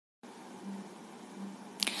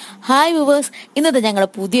Hi viewers, ഇന്നത്തെ ഞങ്ങളുടെ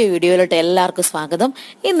പുതിയ വീഡിയോയിലോട്ട് എല്ലാവർക്കും സ്വാഗതം.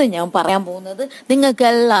 ഇന്ന് ഞാൻ പറയാൻ പോകുന്നത് നിങ്ങൾക്ക്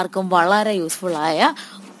എല്ലാവർക്കും വളരെ യൂസ്ഫുൾ ആയ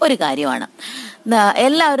ഒരു കാര്യമാണ്.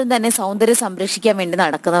 എല്ലാവരും തന്നെ സൗന്ദര്യം സംരക്ഷിക്കാൻ വേണ്ടി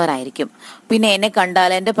നടക്കുന്നവരായിരിക്കും. പിന്നെ എന്നെ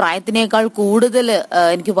കണ്ടാൽ എൻ്റെ പ്രായത്തിനേക്കാൾ കൂടുതൽ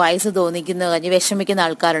എനിക്ക് വയസ്സ് വിഷമിക്കുന്ന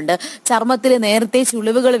ആൾക്കാരുണ്ട്. ചർമ്മത്തിൽ നേരത്തെ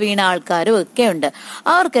ചുളിവുകൾ വീണ ആൾക്കാരും ഒക്കെ ഉണ്ട്.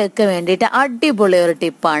 അവർക്കൊക്കെ വേണ്ടിയിട്ട് അടിപൊളി ഒരു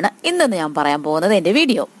ടിപ്പാണ് ഇന്ന് ഞാൻ പറയാൻ പോകുന്നത് എൻ്റെ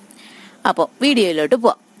വീഡിയോ. അപ്പോൾ വീഡിയോയിലോട്ട്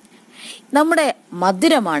പോവാം. നമ്മുടെ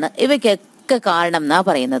മധുരമാണ് ഇവയ്ക്കൊക്കെ കാരണം എന്നാ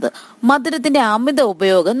പറയുന്നത്. മധുരത്തിന്റെ അമിത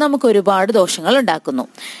ഉപയോഗം നമുക്ക് ഒരുപാട് ദോഷങ്ങൾ ഉണ്ടാക്കുന്നു.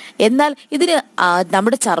 എന്നാൽ ഇതിന്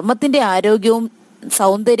നമ്മുടെ ചർമ്മത്തിന്റെ ആരോഗ്യവും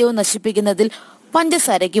സൗന്ദര്യവും നശിപ്പിക്കുന്നതിൽ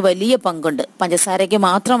പഞ്ചസാരയ്ക്ക് വലിയ പങ്കുണ്ട്. പഞ്ചസാരയ്ക്ക്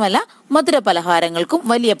മാത്രമല്ല, മധുര പലഹാരങ്ങൾക്കും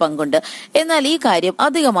വലിയ പങ്കുണ്ട്. എന്നാൽ ഈ കാര്യം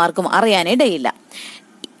അധികം ആർക്കും അറിയാനിടയില്ല.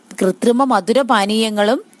 കൃത്രിമ മധുര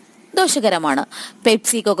പാനീയങ്ങളും ദോഷകരമാണ്.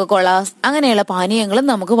 പെപ്സി, കൊക്കക്കോള അങ്ങനെയുള്ള പാനീയങ്ങളും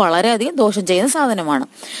നമുക്ക് വളരെയധികം ദോഷം ചെയ്യുന്ന സാധനമാണ്.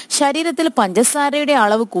 ശരീരത്തിൽ പഞ്ചസാരയുടെ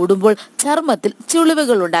അളവ് കൂടുമ്പോൾ ചർമ്മത്തിൽ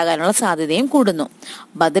ചുളിവുകൾ ഉണ്ടാകാനുള്ള സാധ്യതയും കൂടുന്നു.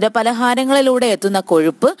 മധുര പലഹാരങ്ങളിലൂടെ എത്തുന്ന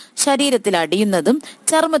കൊഴുപ്പ് ശരീരത്തിൽ അടിയുന്നതും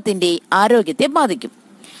ചർമ്മത്തിന്റെ ആരോഗ്യത്തെ ബാധിക്കും.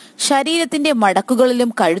 ശരീരത്തിന്റെ മടക്കുകളിലും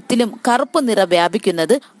കഴുത്തിലും കറുപ്പ് നിറം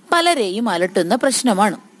വ്യാപിക്കുന്നത് പലരെയും അലട്ടുന്ന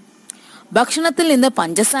പ്രശ്നമാണ്. ഭക്ഷണത്തിൽ നിന്ന്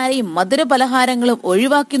പഞ്ചസാരയും മധുര പലഹാരങ്ങളും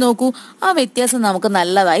ഒഴിവാക്കി നോക്കൂ. ആ വ്യത്യാസം നമുക്ക്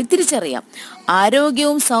നല്ലതായി തിരിച്ചറിയാം.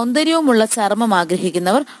 ആരോഗ്യവും സൗന്ദര്യവുമുള്ള ചർമ്മം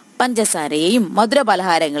ആഗ്രഹിക്കുന്നവർ പഞ്ചസാരയെയും മധുര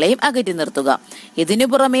പലഹാരങ്ങളെയും അകറ്റി നിർത്തുക. ഇതിനു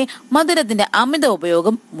പുറമെ മധുരത്തിന്റെ അമിത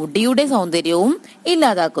ഉപയോഗം മുടിയുടെ സൗന്ദര്യവും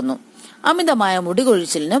ഇല്ലാതാക്കുന്നു. അമിതമായ മുടി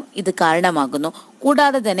കൊഴിച്ചിലിനും ഇത് കാരണമാകുന്നു.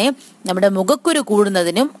 കൂടാതെ തന്നെ നമ്മുടെ മുഖക്കുരു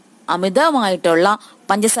കൂടുന്നതിനും അമിതമായിട്ടുള്ള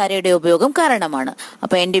പഞ്ചസാരയുടെ ഉപയോഗം കാരണമാണ്.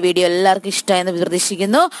 അപ്പൊ എന്റെ വീഡിയോ എല്ലാവർക്കും ഇഷ്ടമായെന്ന്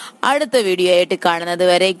പ്രതീക്ഷിക്കുന്നു. അടുത്ത വീഡിയോ ആയിട്ട് കാണുന്നത്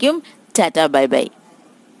വരേക്കും ടാറ്റാ, ബൈ ബൈ.